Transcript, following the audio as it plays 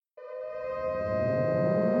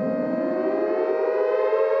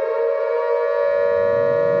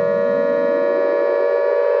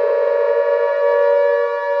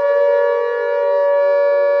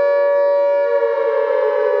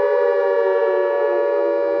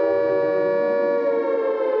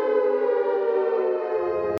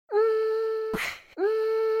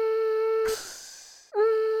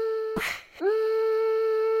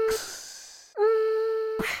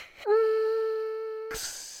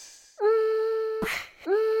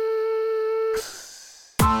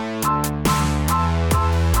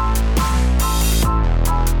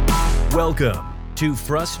Welcome to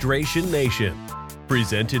Frustration Nation,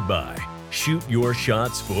 presented by Shoot Your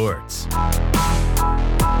Shot Sports.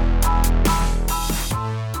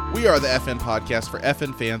 We are the FN podcast for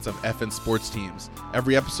FN fans of FN sports teams.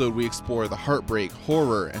 Every episode we explore the heartbreak,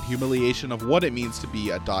 horror, and humiliation of what it means to be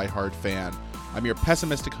a diehard fan. I'm your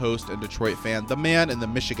pessimistic host and Detroit fan, the man in the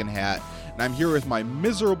Michigan hat, and I'm here with my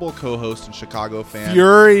miserable co-host and Chicago fan,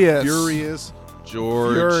 Furious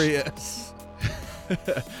George. Furious.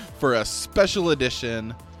 For a special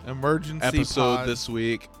edition Emergency episode pod. this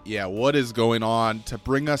week. Yeah, what is going on to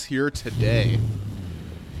bring us here today?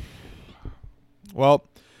 Well,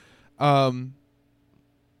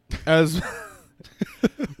 as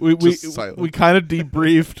we kind of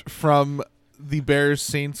debriefed from the Bears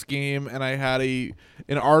Saints game, and I had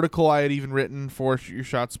an article I had even written for Shoot Your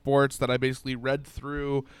Shot Sports that I basically read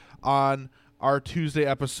through on our Tuesday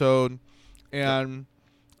episode, and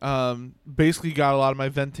basically got a lot of my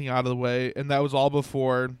venting out of the way, and that was all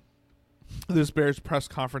before this Bears press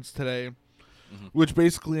conference today, which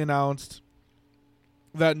basically announced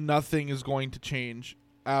that nothing is going to change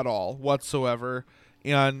at all whatsoever.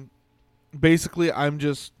 And basically I'm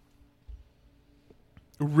just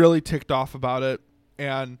really ticked off about it,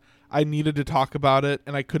 and I needed to talk about it,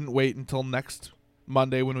 and I couldn't wait until next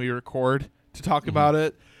Monday when we record to talk about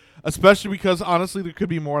it, especially because honestly there could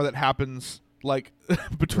be more that happens like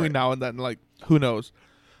between now and then, like who knows.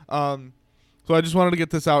 So I just wanted to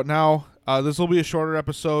get this out now. This will be a shorter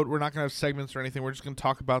episode. We're not going to have segments or anything. We're just going to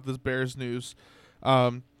talk about this Bears news.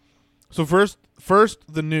 So first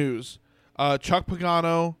the news. Chuck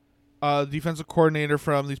Pagano, defensive coordinator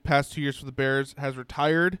from these past 2 years for the Bears, has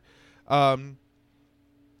retired. We'll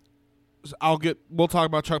talk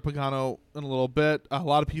about Chuck Pagano in a little bit. A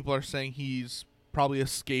lot of people are saying he's probably a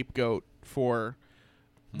scapegoat for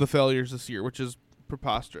the failures this year, which is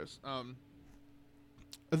preposterous.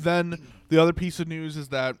 Then the other piece of news is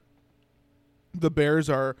that the Bears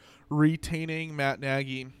are retaining Matt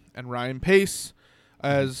Nagy and Ryan Pace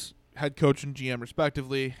as head coach and GM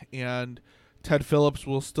respectively, and Ted Phillips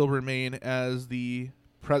will still remain as the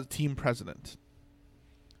team president.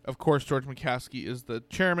 Of course, George McCaskey is the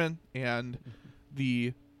chairman and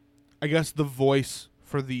the voice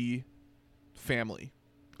for the family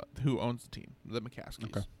who owns the team, the McCaskies.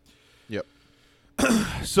 Okay. Yep.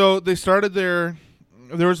 So they started there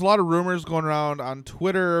was a lot of rumors going around on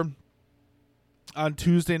Twitter on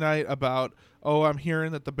Tuesday night about, I'm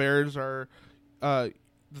hearing that the Bears are going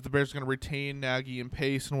to retain Nagy and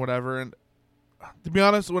Pace and whatever. And to be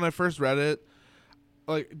honest, when I first read it,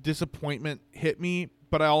 like disappointment hit me,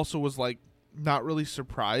 but I also was like not really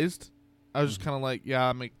surprised. I was just kind of like, yeah,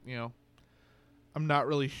 I'm not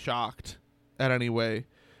really shocked at any way.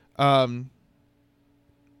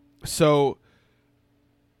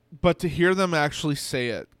 But to hear them actually say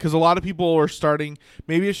it, because a lot of people are starting,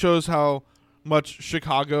 maybe it shows how much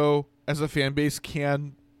Chicago as a fan base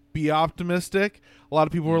can be optimistic. A lot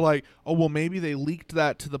of people were like, oh, well, maybe they leaked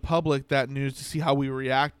that to the public, that news, to see how we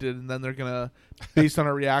reacted, and then they're going to, based on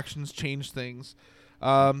our reactions, change things.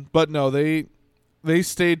 But no, they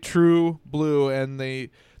stayed true blue, and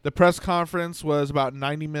the press conference was about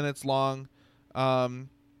 90 minutes long.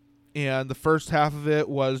 And the first half of it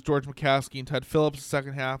was George McCaskey and Ted Phillips. The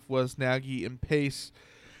second half was Nagy and Pace.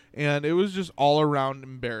 And it was just all around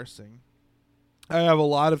embarrassing. I have a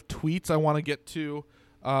lot of tweets I want to get to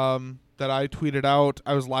that I tweeted out.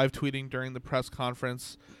 I was live tweeting during the press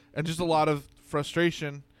conference, and just a lot of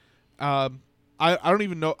frustration. I don't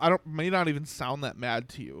even know. May not even sound that mad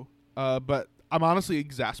to you, but I'm honestly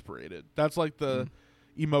exasperated. That's like the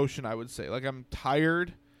emotion I would say. Like, I'm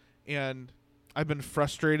tired, and I've been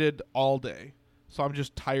frustrated all day, so I'm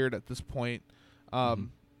just tired at this point.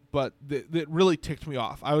 But it really ticked me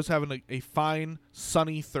off. I was having a fine,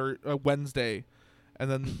 sunny Wednesday, and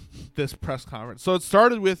then this press conference. So it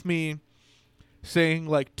started with me saying,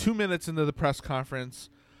 like, 2 minutes into the press conference,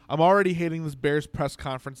 I'm already hating this Bears press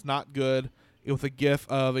conference, not good, with a gif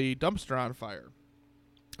of a dumpster on fire.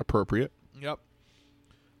 Appropriate. Yep.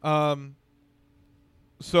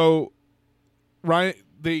 So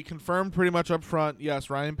they confirmed pretty much up front,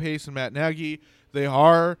 yes, Ryan Pace and Matt Nagy, they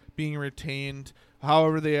are being retained.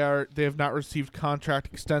 However, they have not received contract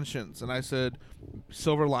extensions. And I said,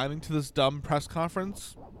 silver lining to this dumb press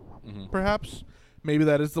conference, perhaps. Maybe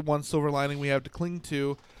that is the one silver lining we have to cling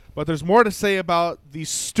to. But there's more to say about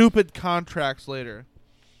these stupid contracts later.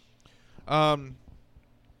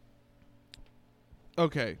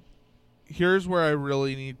 Okay. Here's where I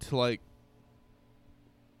really need to, like,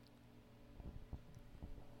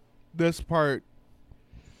 this part.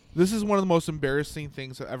 This is one of the most embarrassing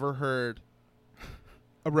things I've ever heard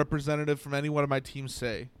a representative from any one of my teams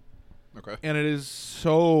say. Okay. And it is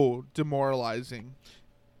so demoralizing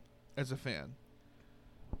as a fan.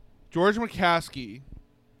 George McCaskey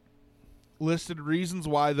listed reasons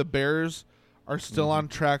why the Bears are still on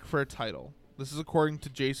track for a title. This is according to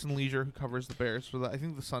Jason Leisure, who covers the Bears for I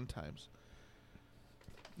think the Sun-Times.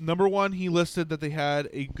 Number one, he listed that they had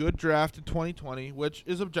a good draft in 2020, which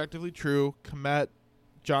is objectively true. Kmet,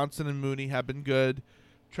 Johnson, and Mooney have been good.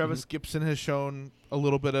 Travis Gibson has shown a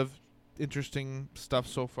little bit of interesting stuff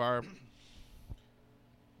so far.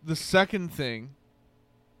 The second thing,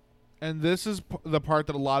 and this is the part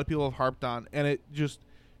that a lot of people have harped on, and it just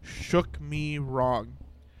shook me wrong.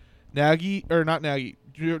 George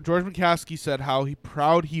McCaskey said how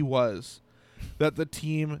proud he was that the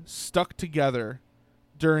team stuck together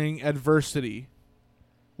during adversity,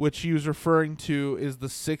 which he was referring to is the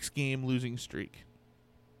 6-game losing streak.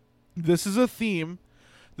 This is a theme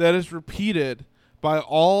that is repeated by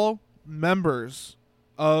all members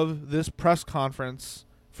of this press conference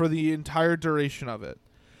for the entire duration of it.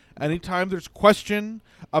 Anytime there's question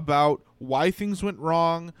about why things went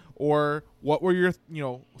wrong or what were your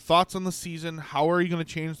thoughts on the season, how are you going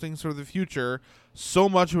to change things for the future, so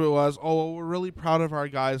much of it was, we're really proud of our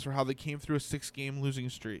guys for how they came through a 6-game losing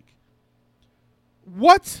streak.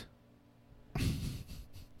 What?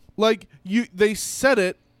 They said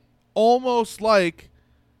it almost like,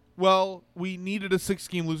 well, we needed a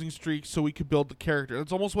 6-game losing streak so we could build the character.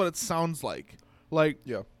 That's almost what it sounds like.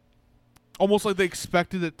 Almost like they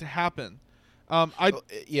expected it to happen.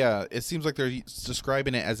 It seems like they're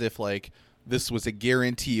describing it as if this was a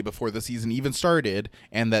guarantee before the season even started,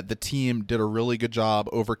 and that the team did a really good job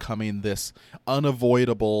overcoming this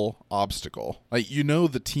unavoidable obstacle.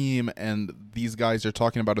 The team and these guys are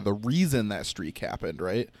talking about are the reason that streak happened,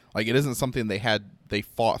 right? It isn't something they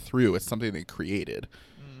fought through. It's something they created.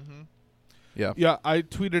 Mm-hmm. Yeah. I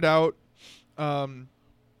tweeted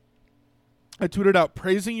out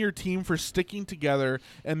praising your team for sticking together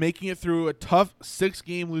and making it through a tough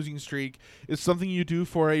 6-game losing streak is something you do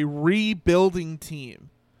for a rebuilding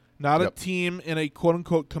team, not a team in a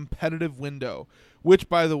quote-unquote competitive window, which,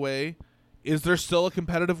 by the way, is there still a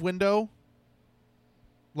competitive window?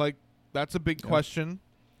 That's a big question.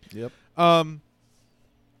 Yep.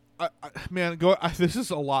 This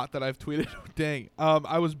is a lot that I've tweeted. Dang.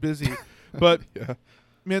 I was busy. But,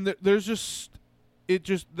 man, there's just...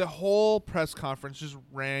 the whole press conference just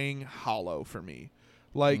rang hollow for me.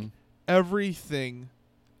 Everything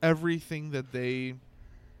that they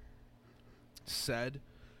said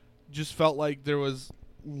just felt like there was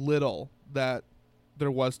little that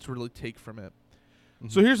there was to really take from it. Mm-hmm.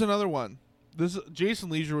 So here's another one. Jason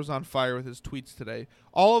Leisure was on fire with his tweets today.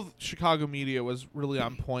 All of Chicago media was really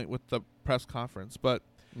on point with the press conference, but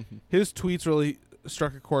his tweets really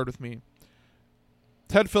struck a chord with me.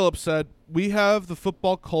 Ted Phillips said, "We have the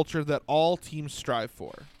football culture that all teams strive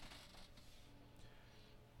for."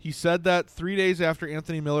 He said that 3 days after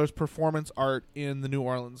Anthony Miller's performance art in the New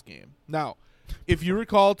Orleans game. Now, if you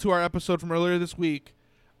recall to our episode from earlier this week,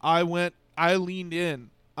 I leaned in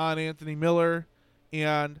on Anthony Miller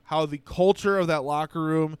and how the culture of that locker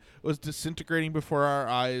room was disintegrating before our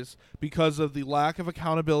eyes because of the lack of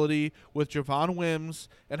accountability with Javon Wims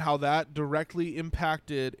and how that directly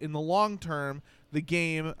impacted in the long term the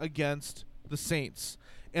game against the Saints.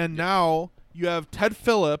 And now you have Ted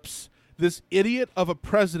Phillips, this idiot of a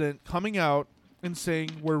president, coming out and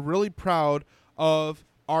saying we're really proud of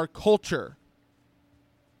our culture.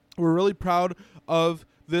 We're really proud of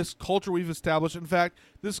this culture we've established. In fact,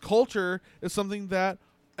 this culture is something that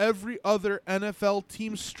every other NFL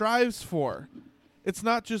team strives for. It's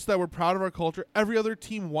not just that we're proud of our culture. Every other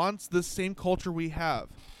team wants this same culture we have.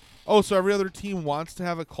 Oh, so every other team wants to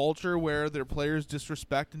have a culture where their players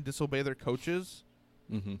disrespect and disobey their coaches?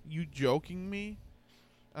 Mm-hmm. You joking me?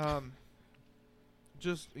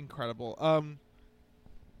 Just incredible.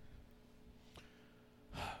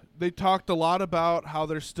 They talked a lot about how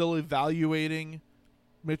they're still evaluating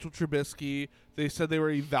Mitchell Trubisky. They said they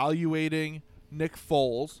were evaluating Nick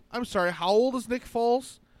Foles. I'm sorry, how old is Nick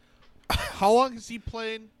Foles? How long has he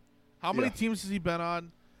played? How many teams has he been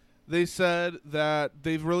on? They said that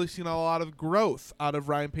they've really seen a lot of growth out of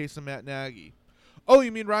Ryan Pace and Matt Nagy. Oh,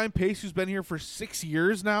 you mean Ryan Pace, who's been here for 6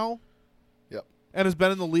 years now? Yep. And has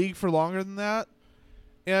been in the league for longer than that?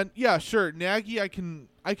 And, yeah, sure, Nagy, I can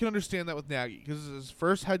understand that with Nagy because it's his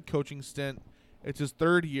first head coaching stint. It's his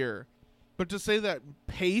 3rd year. But to say that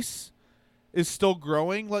Pace is still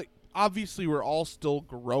growing, obviously we're all still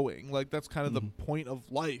growing. That's kind of the point of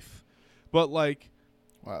life. But, wow,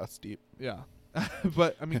 that's deep. Yeah.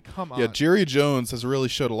 But, I mean, come on. Yeah, Jerry Jones has really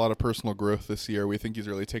showed a lot of personal growth this year. We think he's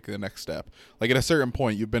really taken the next step. At a certain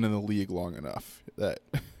point, you've been in the league long enough that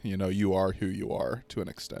you are who you are to an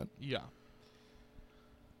extent. Yeah.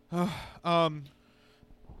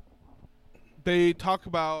 They talk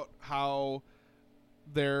about how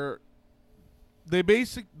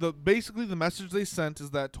basically the message they sent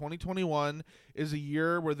is that 2021 is a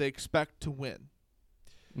year where they expect to win.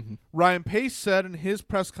 Mm-hmm. Ryan Pace said in his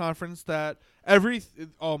press conference that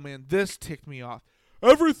this ticked me off.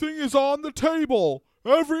 Everything is on the table.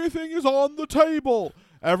 Everything is on the table.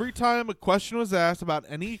 Every time a question was asked about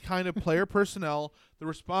any kind of player personnel, the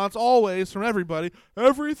response always from everybody,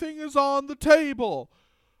 everything is on the table.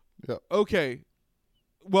 Yeah. Okay.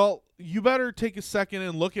 Well, you better take a second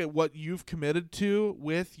and look at what you've committed to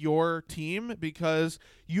with your team, because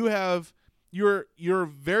you have your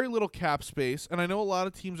very little cap space, and I know a lot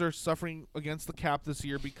of teams are suffering against the cap this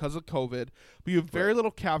year because of COVID, but you have very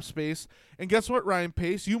little cap space. And guess what, Ryan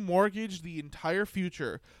Pace? You mortgaged the entire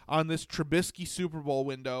future on this Trubisky Super Bowl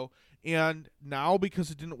window, and now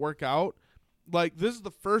because it didn't work out, like, this is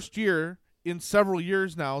the first year in several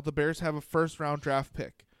years now the Bears have a first-round draft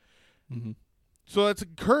pick. Mm-hmm. So that's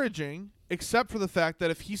encouraging, except for the fact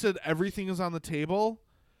that if he said everything is on the table,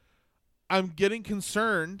 I'm getting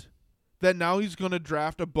concerned that now he's going to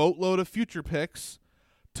draft a boatload of future picks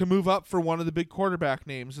to move up for one of the big quarterback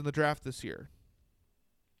names in the draft this year.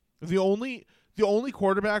 The only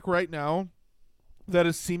quarterback right now that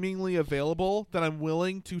is seemingly available that I'm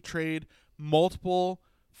willing to trade multiple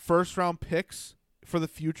first-round picks for the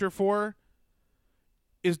future for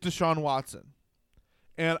is Deshaun Watson.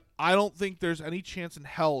 And I don't think there's any chance in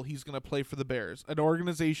hell he's going to play for the Bears, an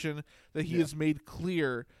organization that he has made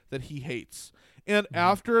clear that he hates. And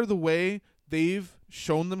after the way they've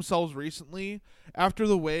shown themselves recently, after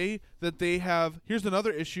the way that they have, here's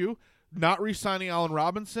another issue, not re-signing Allen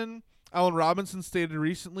Robinson. Allen Robinson stated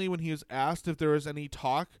recently when he was asked if there was any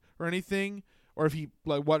talk or anything, or if he,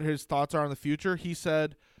 like, what his thoughts are on the future, he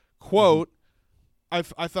said, quote, I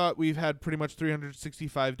thought we've had pretty much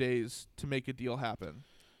 365 days to make a deal happen.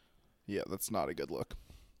 Yeah, that's not a good look.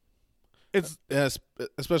 It's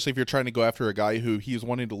especially if you're trying to go after a guy who he's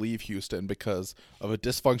wanting to leave Houston because of a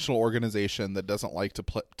dysfunctional organization that doesn't like to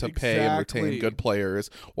pay and retain good players.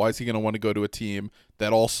 Why is he going to want to go to a team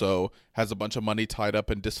that also has a bunch of money tied up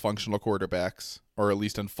in dysfunctional quarterbacks, or at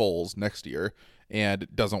least in Foles next year, and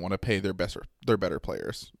doesn't want to pay their better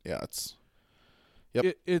players? Yeah,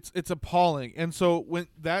 it's appalling. And so when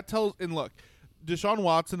that tells, and look, Deshaun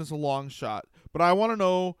Watson is a long shot, but I want to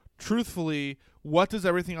know truthfully, what does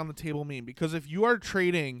everything on the table mean? Because if you are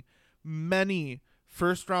trading many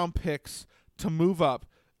first-round picks to move up,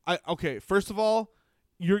 first of all,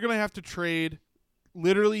 you're going to have to trade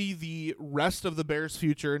literally the rest of the Bears'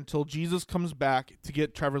 future until Jesus comes back to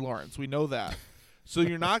get Trevor Lawrence. We know that. So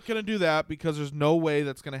you're not going to do that because there's no way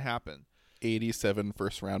that's going to happen. 87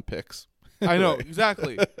 first-round picks. I know,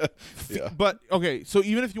 exactly. Yeah. But, okay, so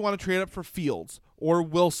even if you want to trade up for Fields or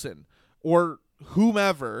Wilson or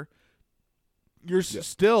whomever, you're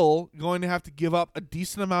still going to have to give up a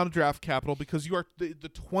decent amount of draft capital because you are the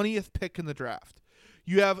 20th pick in the draft.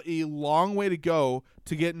 You have a long way to go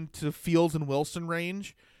to get into Fields and Wilson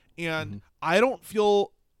range, and I don't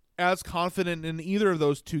feel as confident in either of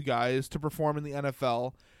those two guys to perform in the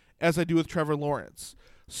NFL as I do with Trevor Lawrence.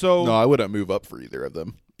 So no, I wouldn't move up for either of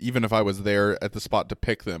them. Even if I was there at the spot to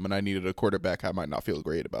pick them and I needed a quarterback, I might not feel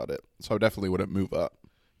great about it. So I definitely wouldn't move up.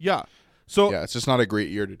 Yeah. So yeah, it's just not a great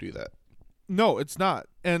year to do that. No, it's not.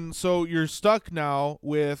 And so you're stuck now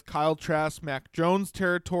with Kyle Trask, Mac Jones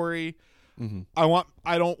territory. Mm-hmm.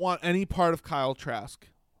 I don't want any part of Kyle Trask.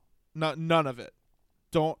 None of it.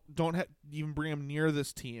 Don't even bring him near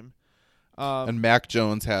this team. And Mac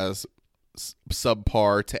Jones has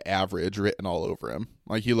subpar to average written all over him.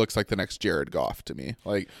 Like, he looks like the next Jared Goff to me.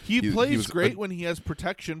 Like, he plays great when he has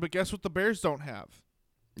protection, but guess what the Bears don't have?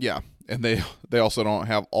 Yeah, and they also don't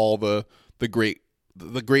have all the great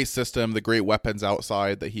system, the great weapons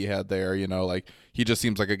outside that he had there. Like, he just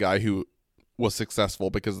seems like a guy who was successful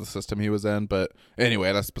because of the system he was in. But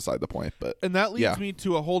anyway, that's beside the point. But that leads me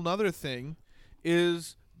to a whole nother thing,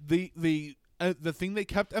 is the thing they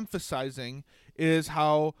kept emphasizing is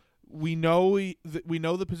how we know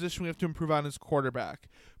the position we have to improve on is quarterback,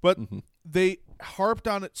 but they harped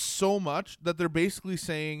on it so much that they're basically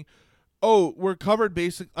saying, oh, we're covered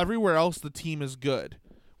everywhere else the team is good.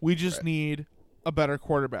 We just need a better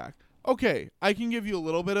quarterback. Okay, I can give you a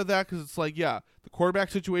little bit of that because it's like, yeah, the quarterback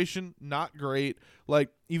situation, not great. Like,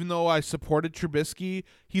 even though I supported Trubisky,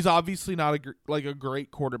 he's obviously not a great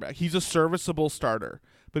quarterback. He's a serviceable starter,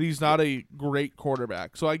 but he's not a great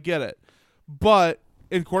quarterback. So I get it.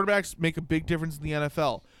 And quarterbacks make a big difference in the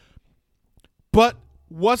NFL. But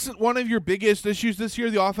wasn't one of your biggest issues this year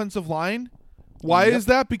the offensive line? Why is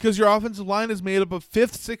that? Because your offensive line is made up of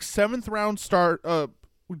 5th, 6th, 7th round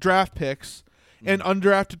draft picks and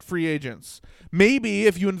undrafted free agents. Maybe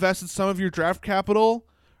if you invested some of your draft capital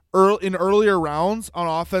in earlier rounds on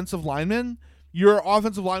offensive linemen, your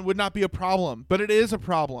offensive line would not be a problem, but it is a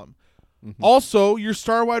problem. Also, your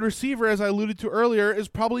star wide receiver, as I alluded to earlier, is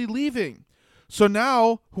probably leaving. So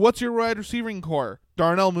now, what's your wide receiving core?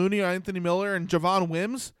 Darnell Mooney, Anthony Miller, and Javon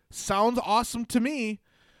Wims? Sounds awesome to me.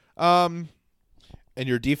 And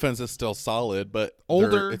your defense is still solid, but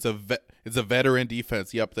older. It's a veteran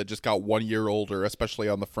defense, that just got 1 year older, especially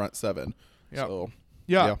on the front seven. Yep. So,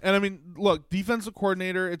 yeah, and I mean, look, defensive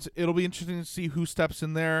coordinator, it'll be interesting to see who steps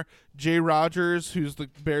in there. Jay Rodgers, who's the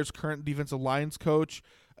Bears' current defensive lines coach,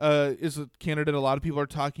 is a candidate a lot of people are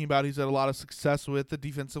talking about. He's had a lot of success with the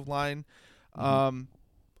defensive line. But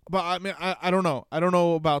I mean, I don't know. I don't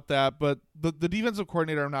know about that, but the defensive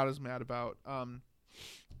coordinator I'm not as mad about.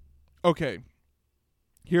 Okay.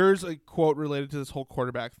 Here's a quote related to this whole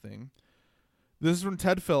quarterback thing. This is from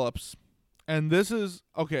Ted Phillips, and this is,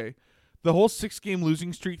 okay, the whole 6-game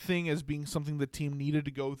losing streak thing as being something the team needed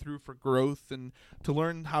to go through for growth and to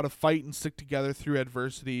learn how to fight and stick together through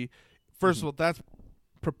adversity. First of all, that's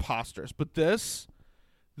preposterous. But this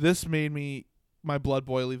made my blood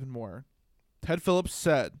boil even more. Ted Phillips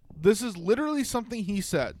said, this is literally something he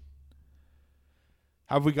said.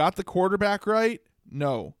 Have we got the quarterback right?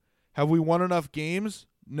 No. Have we won enough games?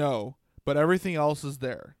 No. But everything else is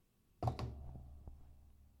there.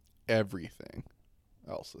 Everything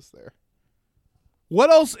else is there. What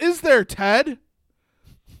else is there, Ted?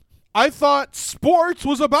 I thought sports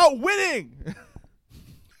was about winning.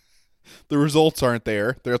 The results aren't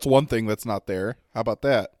there. That's one thing that's not there. How about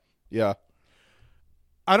that? Yeah.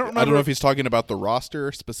 I don't know if he's talking about the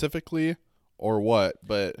roster specifically or what,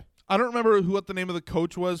 but I don't remember what the name of the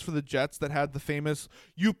coach was for the Jets that had the famous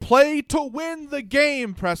 "you play to win the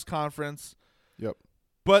game" press conference. Yep.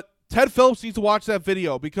 But Ted Phillips needs to watch that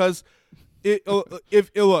video because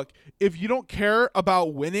if you don't care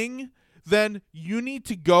about winning, then you need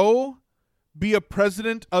to go be a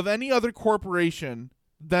president of any other corporation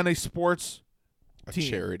than a sports team.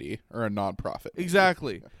 Charity or a nonprofit.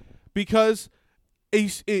 Exactly. Because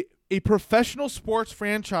a professional sports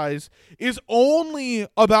franchise is only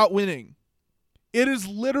about winning. It is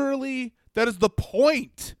literally, that is the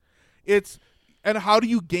point. And how do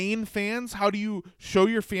you gain fans? How do you show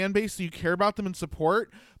your fan base that you care about them and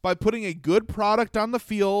support? By putting a good product on the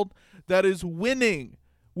field that is winning.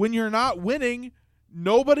 When you're not winning,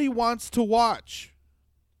 nobody wants to watch.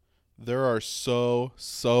 There are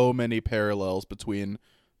so many parallels between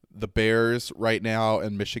the Bears right now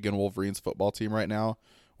and Michigan Wolverines football team right now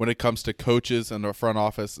when it comes to coaches and the front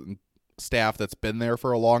office and staff that's been there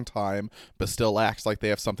for a long time but still acts like they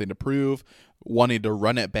have something to prove, wanting to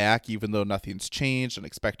run it back even though nothing's changed and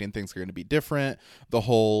expecting things are going to be different. The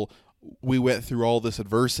whole, we went through all this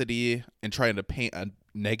adversity and trying to paint a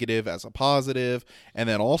negative as a positive, and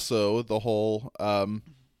then also the whole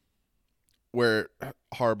where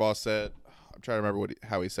Harbaugh said, I'm trying to remember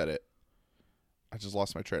how he said it. I just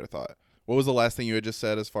lost my train of thought. What was the last thing you had just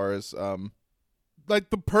said as far as like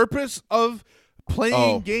the purpose of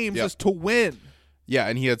playing games is to win. Yeah,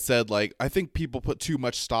 and he had said, like, I think people put too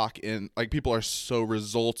much stock in, like, people are so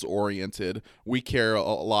results oriented. We care a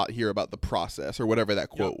lot here about the process or whatever that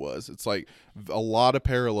quote was. It's like a lot of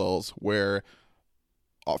parallels where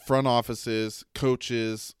front offices,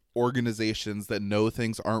 coaches, organizations that know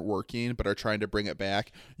things aren't working but are trying to bring it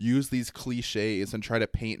back use these cliches and try to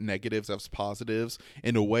paint negatives as positives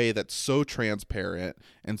in a way that's so transparent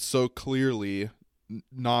and so clearly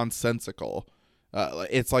nonsensical.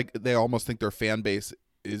 It's like they almost think their fan base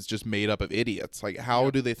is just made up of idiots. Like, how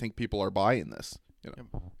do they think people are buying this? You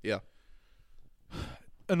know? Yeah.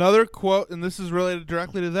 Another quote, and this is related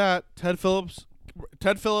directly to that. Ted Phillips,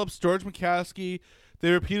 George McCaskey,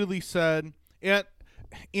 they repeatedly said,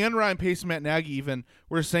 and Ryan Pace and Matt Nagy even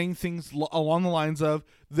were saying things along the lines of,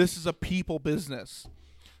 this is a people business.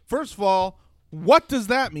 First of all, what does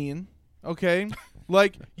that mean? Okay.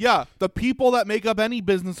 Like, yeah, the people that make up any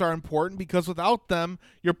business are important because without them,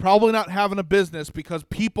 you're probably not having a business because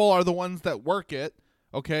people are the ones that work it.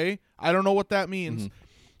 Okay. I don't know what that means,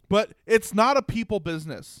 but it's not a people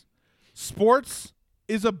business. Sports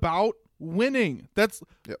is about winning. That's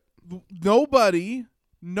nobody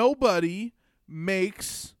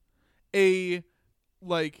makes a,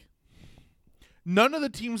 like, none of the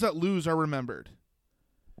teams that lose are remembered.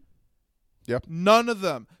 Yep. None of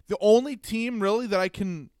them. The only team really that I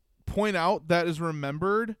can point out that is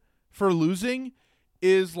remembered for losing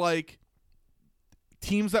is, like,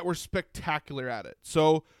 teams that were spectacular at it.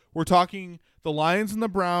 So We're talking the Lions and the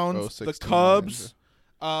Browns, the 69, Cubs.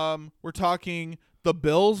 We're talking the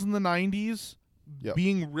Bills in the 90s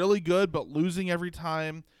being really good but losing every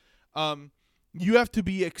time. You have to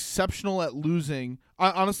be exceptional at losing.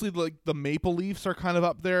 Honestly, like the Maple Leafs are kind of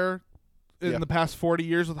up there in the past 40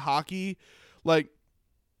 years with hockey. Like,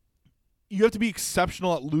 you have to be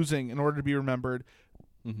exceptional at losing in order to be remembered.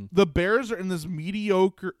 Mm-hmm. The Bears are in this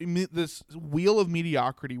this wheel of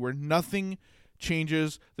mediocrity where nothing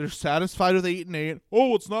changes. They're satisfied with 8-8.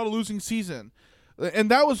 Oh, it's not a losing season. And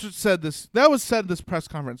that was said this press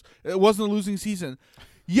conference. It wasn't a losing season.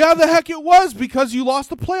 Yeah, the heck it was, because you lost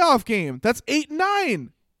the playoff game. That's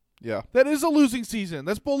 8-9. Yeah. That is a losing season.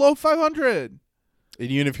 That's below 500. And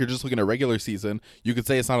even if you're just looking at regular season, you could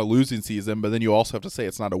say it's not a losing season, but then you also have to say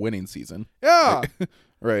it's not a winning season. Yeah.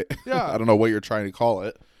 Right. Yeah. I don't know what you're trying to call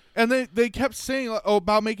it. And they kept saying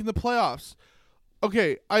about making the playoffs.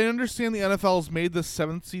 Okay, I understand the NFL has made the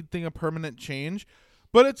 7th seed thing a permanent change,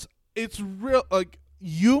 but it's real. Like,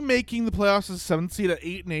 you making the playoffs as a 7th seed at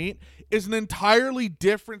 8-8 is an entirely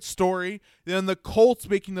different story than the Colts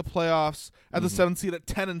making the playoffs at the 7th seed at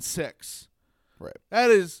 10-6. Right. That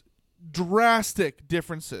is drastic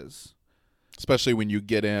differences. Especially when you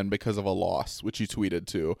get in because of a loss, which you tweeted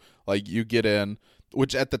too. Like, you get in,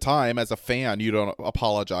 which at the time as a fan you don't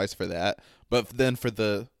apologize for that, but then for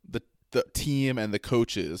the team and the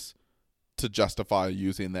coaches to justify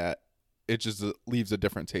using that, it just leaves a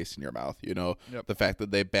different taste in your mouth, you know. Yep. The fact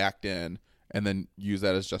that they backed in and then use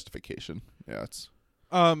that as justification. Yeah, it's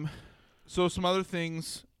so some other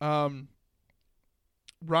things. Ryan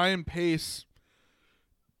Pace,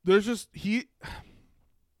 there's just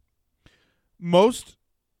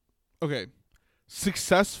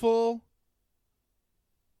successful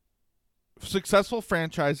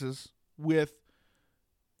franchises with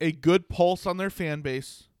a good pulse on their fan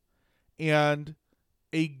base and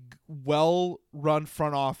a well-run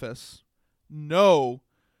front office know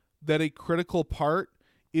that a critical part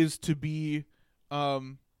is to be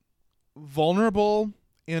vulnerable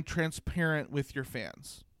and transparent with your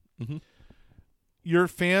fans. Mm-hmm. Your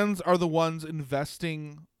fans are the ones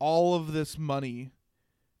investing all of this money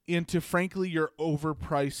into, frankly, your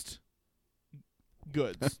overpriced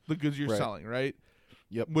goods, the goods you're right. selling, right?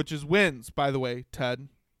 Yep. Which is wins, by the way, Ted.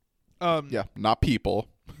 Yeah, not people.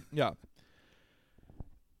 Yeah.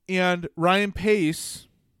 And Ryan Pace,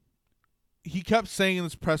 he kept saying in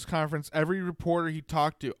this press conference, every reporter he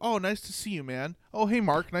talked to, "Oh, nice to see you, man. Oh, hey,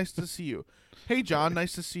 Mark, nice to see you. Hey, John,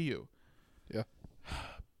 nice to see you." Yeah.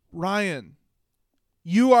 Ryan,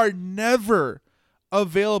 you are never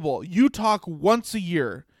available. You talk once a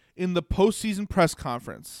year in the postseason press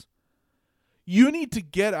conference. You need to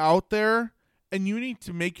get out there and you need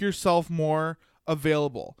to make yourself more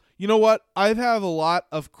available. You know what? I have a lot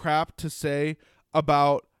of crap to say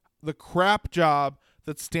about the crap job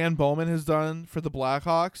that Stan Bowman has done for the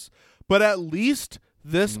Blackhawks, but at least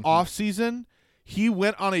this offseason, he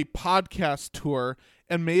went on a podcast tour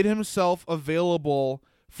and made himself available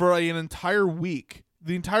for an entire week.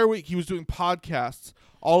 The entire week he was doing podcasts,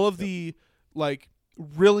 all of the like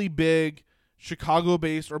really big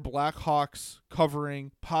Chicago-based or Blackhawks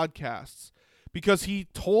covering podcasts, because he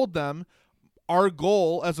told them our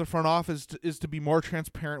goal as a front office is to be more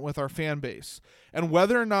transparent with our fan base. And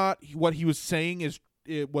whether or not what he was saying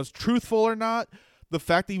it was truthful or not, the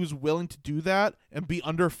fact that he was willing to do that and be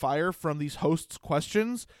under fire from these hosts'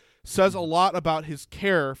 questions says a lot about his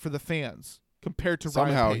care for the fans compared to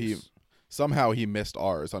Ryan Pace. Somehow he missed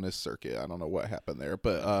ours on his circuit. I don't know what happened there,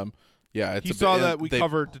 but yeah, he saw that we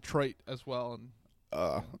covered Detroit as well, and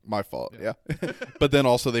my fault. Yeah. But then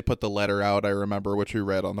also they put the letter out, I remember, which we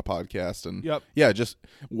read on the podcast, and yeah, just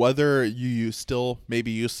whether you still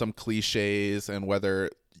maybe use some cliches and whether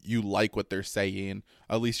you like what they're saying,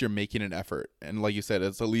 at least you're making an effort, and like you said,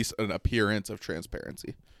 it's at least an appearance of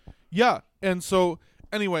transparency. Yeah, and so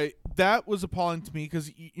anyway, that was appalling to me because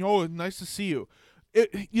nice to see you.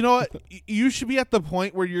 You know what? You should be at the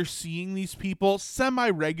point where you're seeing these people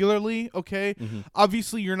semi-regularly, okay? Mm-hmm.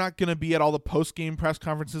 Obviously, you're not going to be at all the post-game press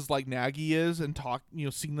conferences like Nagy is and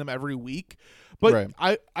seeing them every week. But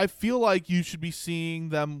right. I feel like you should be seeing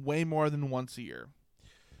them way more than once a year.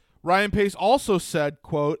 Ryan Pace also said,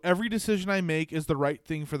 quote, "Every decision I make is the right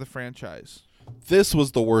thing for the franchise." This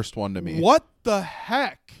was the worst one to me. What the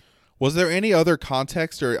heck? Was there any other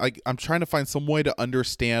context, or I'm trying to find some way to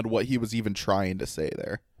understand what he was even trying to say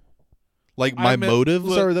there? Like, my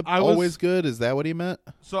motives are always good? Is that what he meant?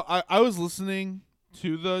 So I was listening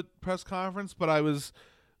to the press conference, but I was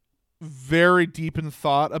very deep in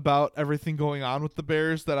thought about everything going on with the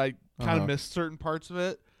Bears that I kind of missed certain parts of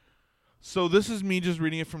it. So this is me just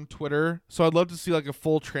reading it from Twitter. So I'd love to see like a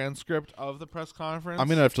full transcript of the press conference. I'm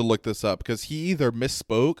gonna have to look this up because he either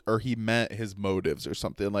misspoke or he meant his motives or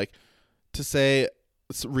something. Like to say,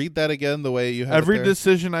 read that again the way you have every it there.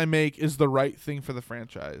 decision I make is the right thing for the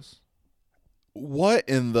franchise. What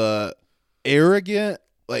in the arrogant?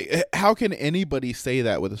 Like, how can anybody say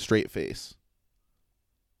that with a straight face?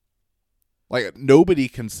 Like, nobody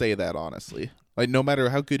can say that honestly. Like, no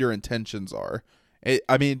matter how good your intentions are.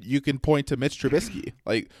 I mean, you can point to Mitch Trubisky.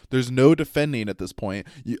 Like, there's no defending at this point.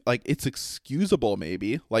 Like, it's excusable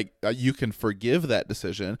maybe. Like, you can forgive that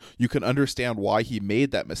decision. You can understand why he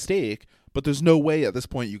made that mistake. But there's no way at this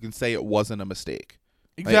point you can say it wasn't a mistake.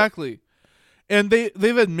 Exactly. And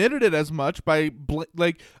they've admitted it as much by,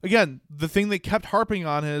 again, the thing they kept harping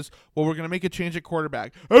on is, well, we're going to make a change at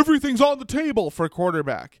quarterback. Everything's on the table for a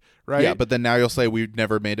quarterback, right? Yeah, but then now you'll say we've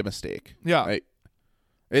never made a mistake. Yeah. Right?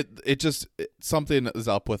 Something is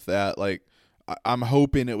up with that. Like, I'm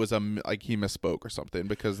hoping it was like he misspoke or something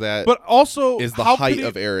because that but also is the height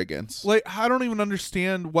of arrogance. Like, I don't even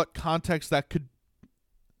understand what context that could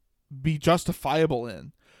be justifiable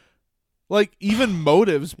in. Like, even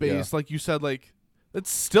motives based, like you said, like, it's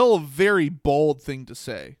still a very bold thing to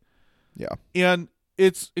say. Yeah. And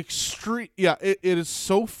it's extreme. Yeah, it is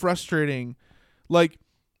so frustrating. Like,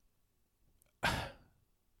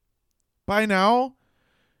 by now,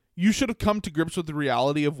 you should have come to grips with the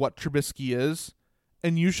reality of what Trubisky is,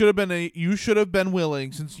 and you should have been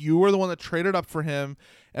willing, since you were the one that traded up for him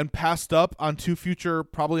and passed up on 2 future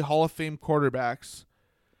probably Hall of Fame quarterbacks.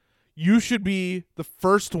 You should be the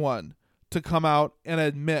first one to come out and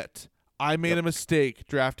admit, I made a mistake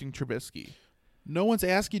drafting Trubisky. No one's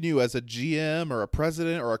asking you as a GM or a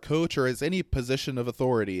president or a coach or as any position of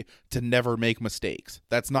authority to never make mistakes.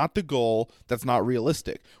 That's not the goal. That's not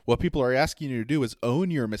realistic. What people are asking you to do is own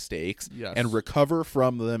your mistakes and recover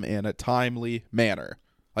from them in a timely manner.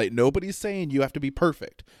 Like, nobody's saying you have to be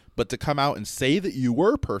perfect, but to come out and say that you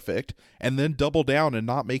were perfect and then double down and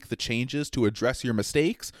not make the changes to address your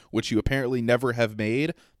mistakes, which you apparently never have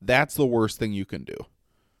made, that's the worst thing you can do.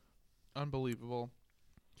 Unbelievable.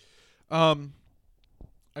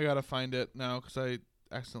 I gotta find it now because I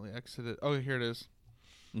accidentally exited. Oh, here it is.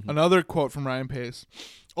 Mm-hmm. Another quote from Ryan Pace.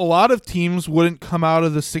 A lot of teams wouldn't come out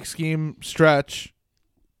of the 6-game stretch.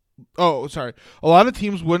 Oh, sorry. A lot of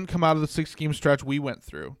teams wouldn't come out of the 6-game stretch we went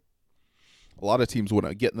through. A lot of teams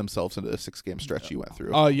wouldn't get themselves into the 6-game stretch you went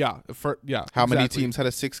through. Yeah. How many teams had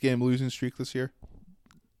a 6-game losing streak this year?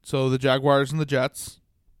 So the Jaguars and the Jets.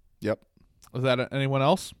 Yep. Was that anyone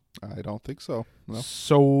else? I don't think so. No.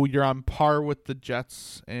 So you're on par with the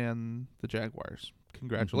Jets and the Jaguars.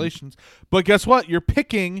 Congratulations. Mm-hmm. But guess what? You're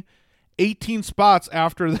picking 18 spots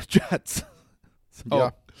after the Jets.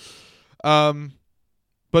 Yeah.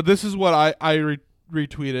 But this is what I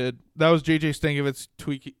retweeted. That was JJ Stankovitz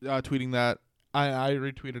tweeting that. I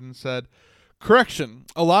retweeted and said, correction,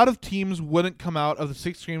 a lot of teams wouldn't come out of the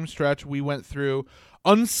 6-game stretch we went through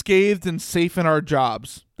unscathed and safe in our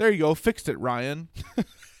jobs. There you go. Fixed it, Ryan.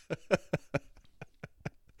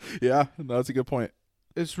 Yeah, that's a good point.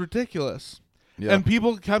 It's ridiculous. Yeah. And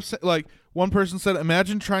people kept saying, like, one person said,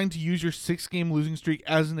 imagine trying to use your 6-game losing streak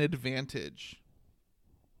as an advantage.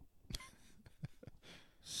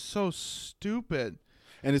 So stupid.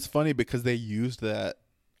 And it's funny because they used that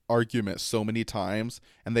argument so many times,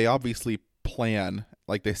 and they obviously plan,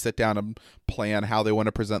 like they sit down and plan how they want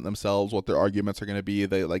to present themselves, what their arguments are going to be.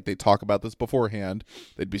 They talk about this beforehand.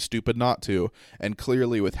 They'd be stupid not to. And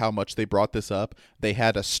clearly, with how much they brought this up, they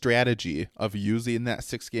had a strategy of using that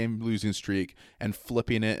 6-game losing streak and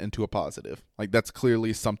flipping it into a positive. Like, that's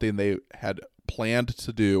clearly something they had planned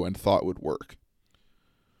to do and thought would work.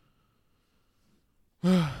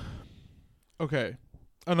 Okay.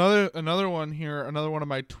 Another one here, another one of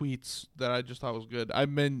my tweets that I just thought was good.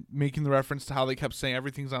 I've been making the reference to how they kept saying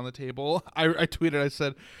everything's on the table. I tweeted, I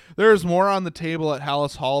said, there's more on the table at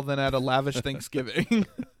Hallis Hall than at a lavish Thanksgiving.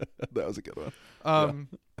 That was a good one.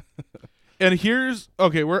 And here's,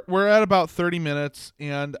 okay, we're at about 30 minutes,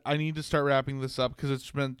 and I need to start wrapping this up because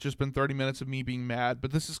it's been 30 minutes of me being mad,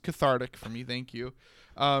 but this is cathartic for me. Thank you.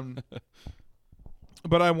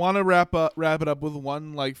 But I want to wrap it up with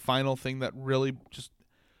one like final thing that really just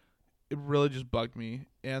bugged me,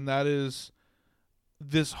 and that is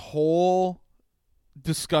this whole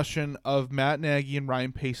discussion of Matt Nagy and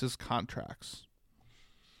Ryan Pace's contracts.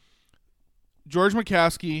 George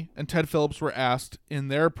McCaskey and Ted Phillips were asked in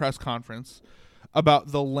their press conference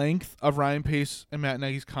about the length of Ryan Pace and Matt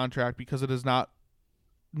Nagy's contract because it is not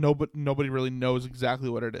nobody really knows exactly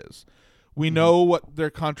what it is. We know what their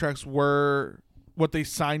contracts were, what they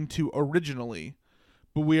signed to originally,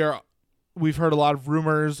 but we are we've heard a lot of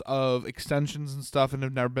rumors of extensions and stuff and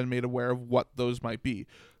have never been made aware of what those might be.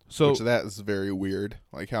 So Which that is very weird.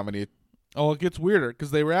 Like how many... Oh, it gets weirder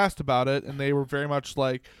because they were asked about it and they were very much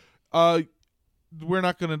like, we're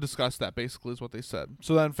not going to discuss that, basically, is what they said.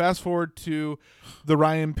 So then fast forward to the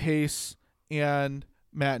Ryan Pace and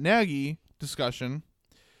Matt Nagy discussion.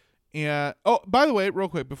 And, oh, by the way, real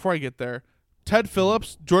quick, before I get there, Ted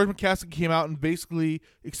Phillips, George McCaskey came out and basically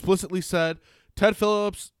explicitly said Ted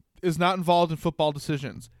Phillips is not involved in football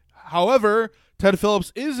decisions. However, Ted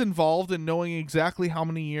Phillips is involved in knowing exactly how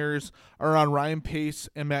many years are on Ryan Pace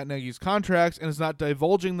and Matt Nagy's contracts and is not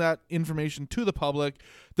divulging that information to the public.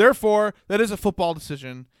 Therefore, that is a football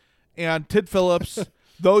decision. And Ted Phillips,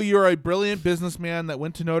 though you're a brilliant businessman that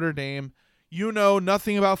went to Notre Dame, you know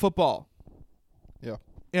nothing about football. Yeah.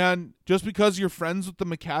 And just because you're friends with the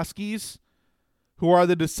McCaskies, who are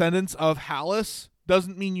the descendants of Hallis,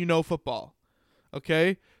 doesn't mean you know football.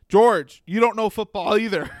 Okay? George, you don't know football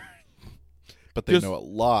either. But they know a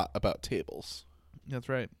lot about tables. That's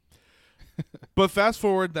right. But fast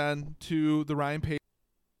forward then to the Ryan Pace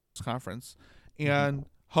conference, and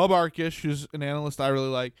Hub Arkish, who's an analyst I really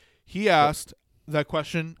like, he asked that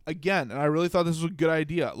question again, and I really thought this was a good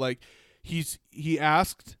idea. Like he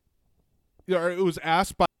asked, or it was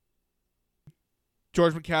asked by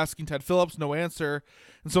George McCaskey and Ted Phillips, no answer,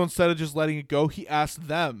 and so instead of just letting it go, he asked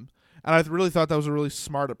them, and I really thought that was a really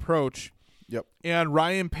smart approach. Yep. And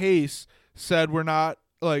Ryan Pace said we're not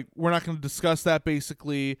going to discuss that,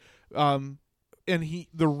 basically, and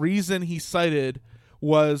the reason he cited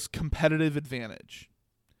was competitive advantage.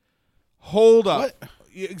 Hold up. What?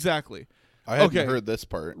 Exactly. I hadn't heard this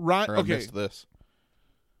part. I missed this.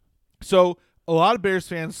 So a lot of Bears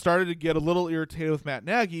fans started to get a little irritated with Matt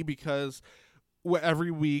Nagy because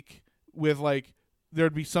every week with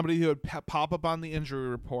there'd be somebody who would pop up on the injury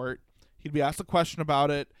report. He'd be asked a question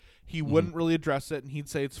about it. He wouldn't really address it, and he'd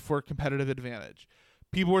say it's for competitive advantage.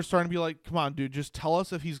 People were starting to be like, come on, dude, just tell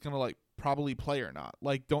us if he's going to probably play or not.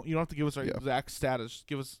 You don't have to give us our exact status. Just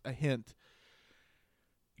give us a hint.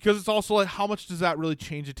 Because it's also how much does that really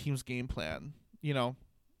change a team's game plan,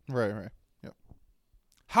 Right. Yep.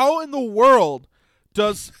 How in the world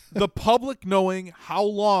does the public knowing how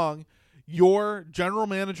long your general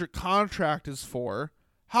manager contract is for,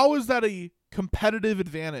 how is that a competitive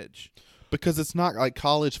advantage? Because it's not like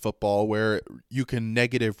college football where you can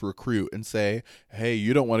negative recruit and say, hey,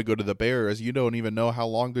 you don't want to go to the Bears. You don't even know how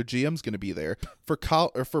long their GM's going to be there. For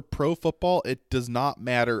pro football, it does not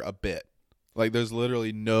matter a bit. There's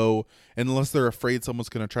literally no, unless they're afraid someone's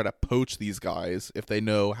going to try to poach these guys if they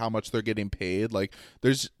know how much they're getting paid.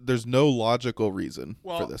 There's no logical reason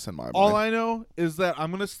for this in my mind. All I know is that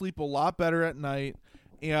I'm going to sleep a lot better at night,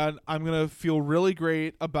 and I'm going to feel really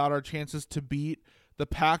great about our chances to beat the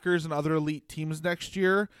Packers and other elite teams next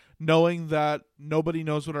year, knowing that nobody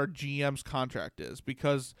knows what our GM's contract is,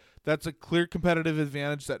 because that's a clear competitive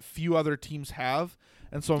advantage that few other teams have.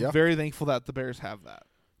 And so I'm very thankful that the Bears have that.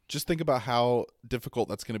 Just think about how difficult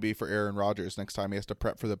that's going to be for Aaron Rodgers next time he has to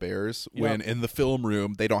prep for the Bears when in the film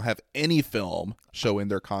room they don't have any film showing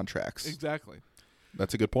their contracts. Exactly.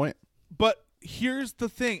 That's a good point. But here's the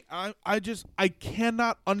thing. I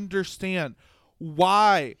cannot understand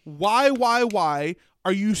why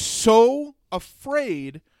are you so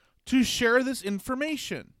afraid to share this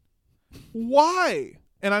information? Why?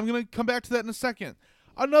 And I'm going to come back to that in a second.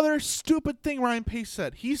 Another stupid thing Ryan Pace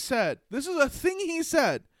said. He said, this is a thing he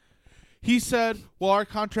said. He said, well, our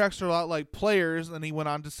contracts are a lot like players, and he went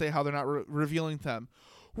on to say how they're not revealing them.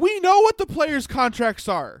 We know what the players' contracts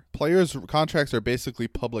are. Players' contracts are basically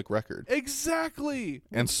public record. Exactly.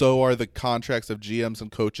 And so are the contracts of GMs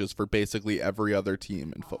and coaches for basically every other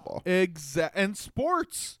team in football. And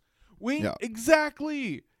sports.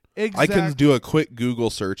 Exactly. I can do a quick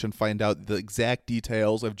Google search and find out the exact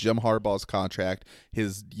details of Jim Harbaugh's contract,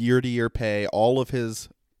 his year-to-year pay, all of his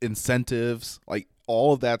incentives,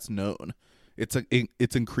 all of that's known.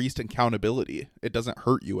 It's increased accountability. It doesn't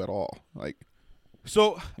hurt you at all.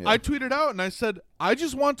 I tweeted out and I said, I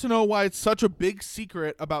just want to know why it's such a big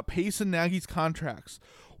secret about Pace and Nagy's contracts.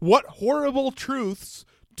 What horrible truths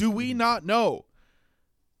do we not know?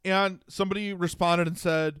 And somebody responded and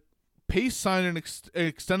said, Pace signed an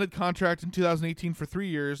extended contract in 2018 for 3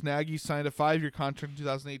 years. Nagy signed a 5-year contract in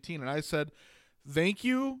 2018. And I said, thank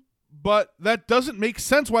you, but that doesn't make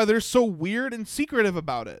sense why they're so weird and secretive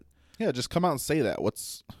about it. Yeah, just come out and say that.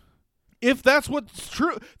 If that's what's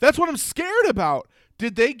true, that's what I'm scared about.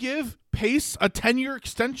 Did they give Pace a 10-year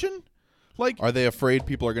extension? Are they afraid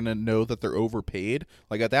people are going to know that they're overpaid?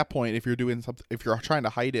 At that point, if you're doing something, if you're trying to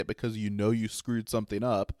hide it because you screwed something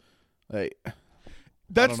up,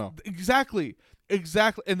 that's exactly.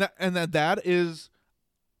 Exactly. That is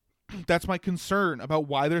that's my concern about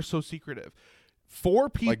why they're so secretive. 4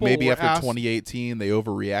 people like maybe were after asked, 2018 they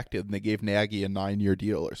overreacted and they gave Nagy a 9-year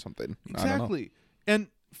deal or something. Exactly. And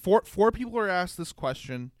four people were asked this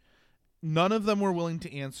question. None of them were willing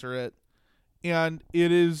to answer it. And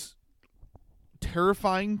it is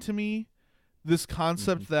terrifying to me, this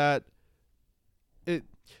concept that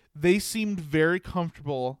they seemed very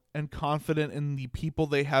comfortable and confident in the people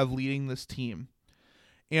they have leading this team.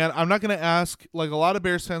 And I'm not going to ask, like, a lot of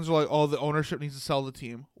Bears fans are like, oh, the ownership needs to sell the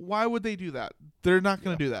team. Why would they do that? They're not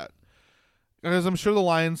going to do that. Because I'm sure the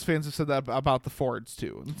Lions fans have said that about the Fords,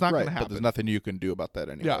 too. It's not going to happen. But there's nothing you can do about that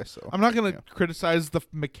anyway. Yeah. So I'm not going to criticize the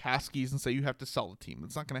McCaskies and say you have to sell the team.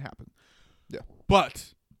 It's not going to happen. Yeah.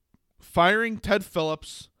 But firing Ted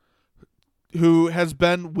Phillips, who has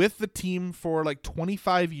been with the team for like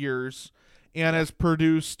 25 years and has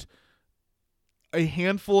produced a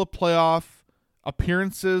handful of playoff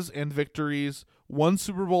appearances and victories, 1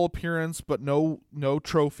 Super Bowl appearance, but no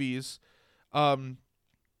trophies.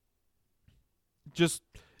 Just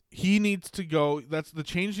he needs to go. That's the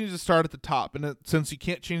change needs to start at the top. And since you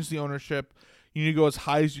can't change the ownership, you need to go as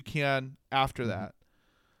high as you can after that.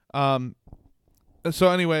 So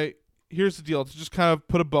anyway, here's the deal. To just kind of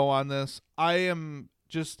put a bow on this, I'm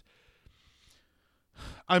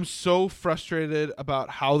so frustrated about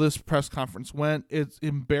how this press conference went. It's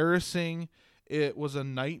embarrassing. It was a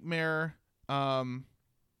nightmare. I'm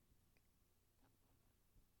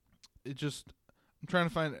trying to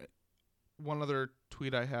find one other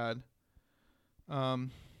tweet I had.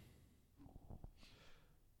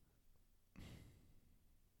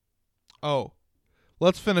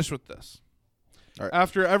 Let's finish with this. All right.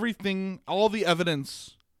 After everything, all the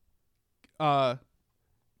evidence, Judge,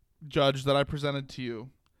 that I presented to you.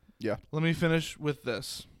 Yeah. Let me finish with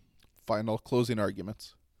this. Final closing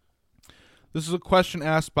arguments. This is a question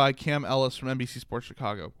asked by Cam Ellis from NBC Sports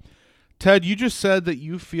Chicago. Ted, you just said that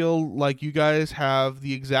you feel like you guys have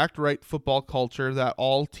the exact right football culture that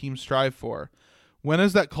all teams strive for. When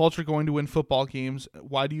is that culture going to win football games?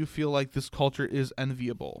 Why do you feel like this culture is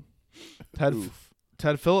enviable?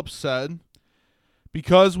 Ted Phillips said,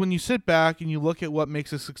 because when you sit back and you look at what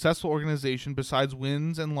makes a successful organization besides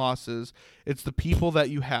wins and losses, it's the people that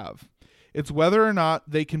you have. It's whether or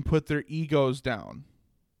not they can put their egos down.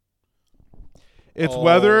 It's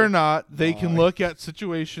whether or not they can look at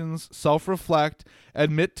situations, self-reflect,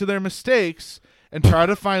 admit to their mistakes, and try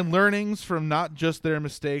to find learnings from not just their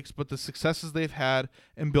mistakes, but the successes they've had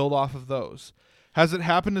and build off of those. Has it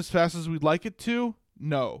happened as fast as we'd like it to?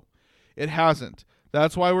 No, it hasn't.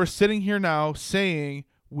 That's why we're sitting here now saying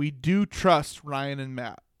we do trust Ryan and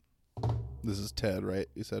Matt. This is Ted, right?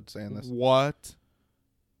 You said saying this? What?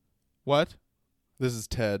 This is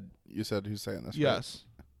Ted, you said, who's saying this, yes. Right?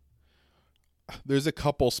 There's a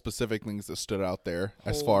couple specific things that stood out there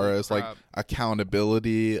as far Holy as crap. like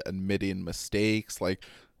accountability, admitting mistakes, like,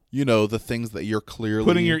 you know, the things that you're clearly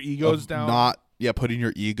Putting your egos down. Putting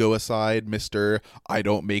your ego aside, Mr. I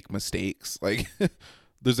don't make mistakes. Like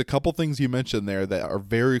there's a couple things you mentioned there that are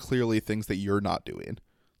very clearly things that you're not doing.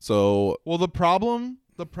 So, well, the problem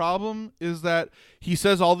is that he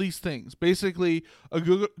says all these things. Basically, a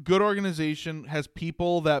good organization has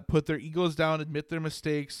people that put their egos down, admit their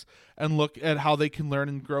mistakes, and look at how they can learn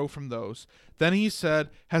and grow from those. Then he said,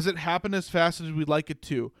 has it happened as fast as we'd like it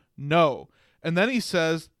to? No. And then he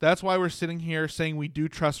says, that's why we're sitting here saying we do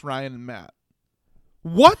trust Ryan and Matt.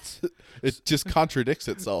 What? It just contradicts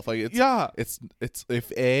itself. Like it's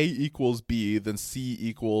if A equals B, then C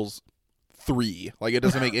equals 3. Like it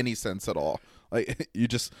doesn't make any sense at all. Like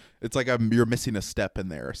it's like you're missing a step in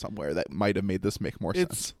there somewhere that might have made this make more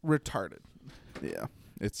sense. It's retarded. Yeah,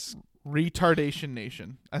 it's Retardation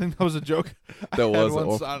Nation. I think that was a joke. That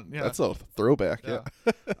was that's a throwback.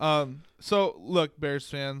 Yeah. So look, Bears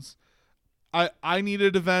fans, I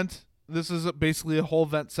needed a vent. This is basically a whole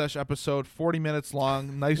vent sesh episode, 40 minutes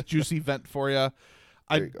long. Nice juicy vent for you.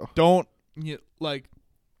 There you go.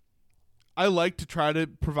 I like to try to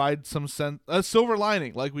provide some a silver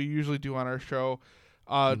lining, like we usually do on our show,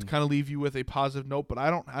 to kind of leave you with a positive note. But I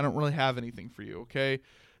don't really have anything for you. Okay,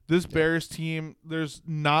 this Bears team, there's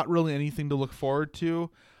not really anything to look forward to.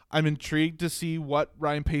 I'm intrigued to see what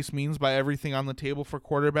Ryan Pace means by everything on the table for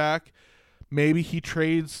quarterback. Maybe he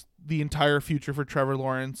trades the entire future for Trevor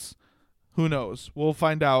Lawrence. Who knows? We'll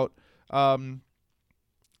find out. But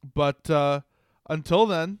until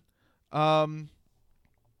then,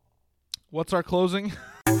 what's our closing?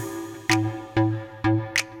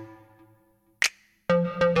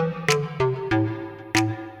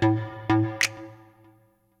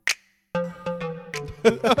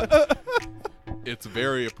 It's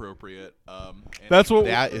very appropriate. And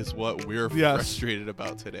that is what we're frustrated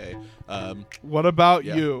about today. What about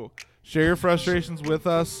you? Share your frustrations with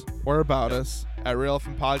us or about us at Real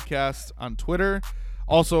Elephant Podcast on Twitter.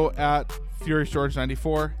 Also at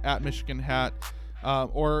FuriousGeorge94, at Michigan Hat,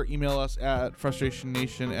 or email us at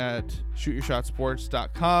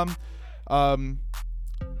frustrationnation@shootyourshotsports.com.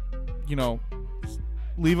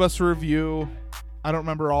 Leave us a review. I don't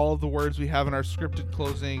remember all of the words we have in our scripted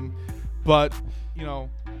closing, but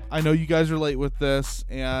I know you guys relate with this,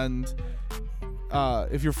 and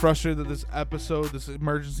if you're frustrated that this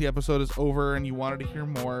emergency episode is over and you wanted to hear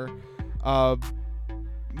more,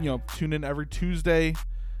 tune in every Tuesday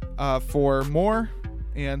for more,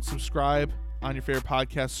 and subscribe on your favorite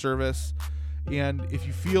podcast service. And if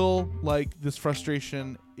you feel like this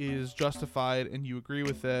frustration is justified and you agree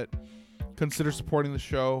with it, consider supporting the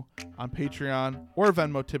show on Patreon or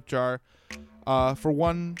Venmo tip jar for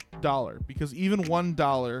 $1, because even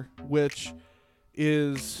 $1, which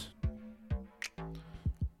is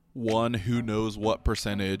one who knows what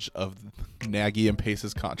percentage of Nagy and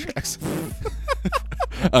Pace's contracts,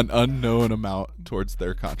 an unknown amount towards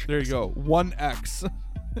their contracts. There you go, 1x.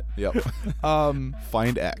 Yep.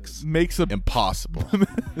 Find X makes a impossible.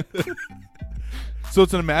 So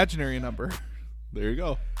it's an imaginary number. There you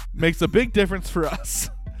go. Makes a big difference for us.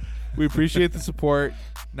 We appreciate the support.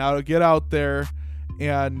 Now to get out there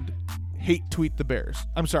and hate tweet the Bears.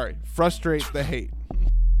 I'm sorry, frustrate the hate.